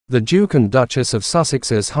The Duke and Duchess of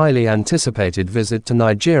Sussex's highly anticipated visit to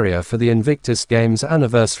Nigeria for the Invictus Games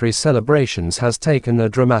anniversary celebrations has taken a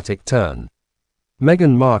dramatic turn.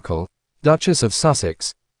 Meghan Markle, Duchess of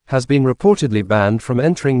Sussex, has been reportedly banned from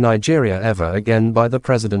entering Nigeria ever again by the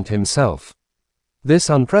president himself. This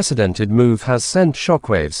unprecedented move has sent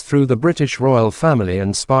shockwaves through the British royal family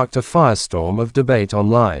and sparked a firestorm of debate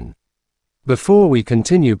online. Before we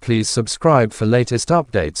continue, please subscribe for latest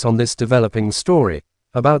updates on this developing story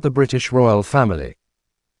about the British royal family.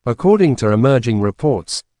 According to emerging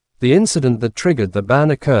reports, the incident that triggered the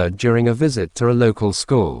ban occurred during a visit to a local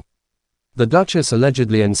school. The Duchess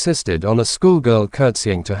allegedly insisted on a schoolgirl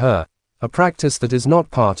curtsying to her, a practice that is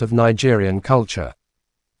not part of Nigerian culture.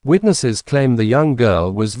 Witnesses claim the young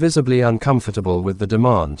girl was visibly uncomfortable with the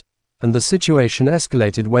demand, and the situation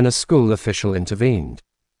escalated when a school official intervened.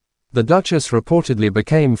 The Duchess reportedly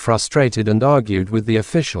became frustrated and argued with the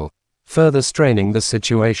official, further straining the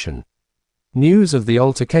situation. News of the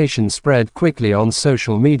altercation spread quickly on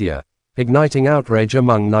social media, igniting outrage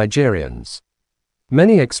among Nigerians.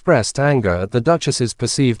 Many expressed anger at the Duchess's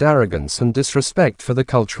perceived arrogance and disrespect for the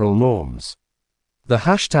cultural norms. The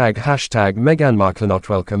hashtag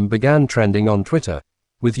 #MeghanMarkleNotWelcome began trending on Twitter,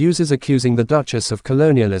 with users accusing the Duchess of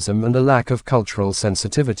colonialism and a lack of cultural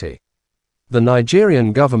sensitivity. The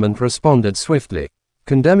Nigerian government responded swiftly,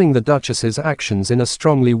 condemning the Duchess's actions in a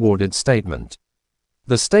strongly worded statement.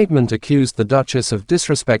 The statement accused the Duchess of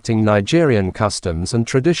disrespecting Nigerian customs and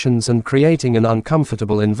traditions and creating an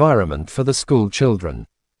uncomfortable environment for the school children.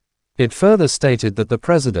 It further stated that the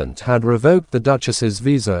president had revoked the Duchess's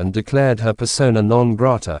visa and declared her persona non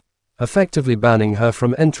grata, effectively banning her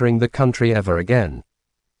from entering the country ever again.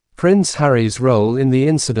 Prince Harry's role in the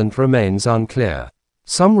incident remains unclear.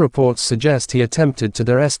 Some reports suggest he attempted to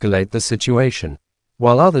de-escalate the situation,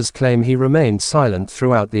 while others claim he remained silent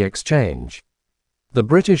throughout the exchange. The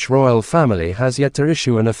British royal family has yet to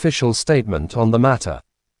issue an official statement on the matter.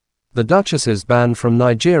 The Duchess's ban from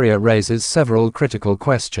Nigeria raises several critical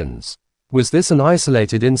questions. Was this an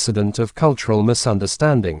isolated incident of cultural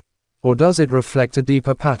misunderstanding, or does it reflect a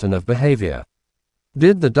deeper pattern of behavior?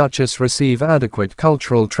 Did the Duchess receive adequate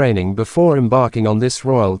cultural training before embarking on this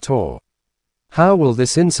royal tour? How will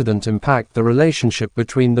this incident impact the relationship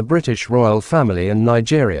between the British royal family and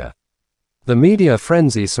Nigeria? The media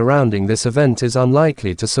frenzy surrounding this event is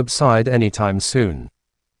unlikely to subside anytime soon.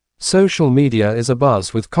 Social media is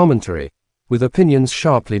abuzz with commentary, with opinions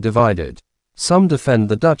sharply divided. Some defend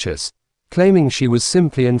the Duchess, claiming she was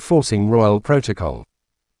simply enforcing royal protocol.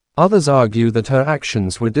 Others argue that her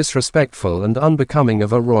actions were disrespectful and unbecoming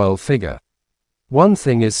of a royal figure. One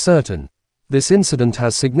thing is certain: this incident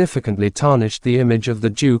has significantly tarnished the image of the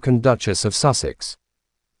Duke and Duchess of Sussex.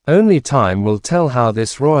 Only time will tell how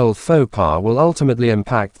this royal faux pas will ultimately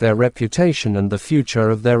impact their reputation and the future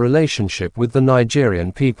of their relationship with the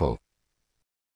Nigerian people.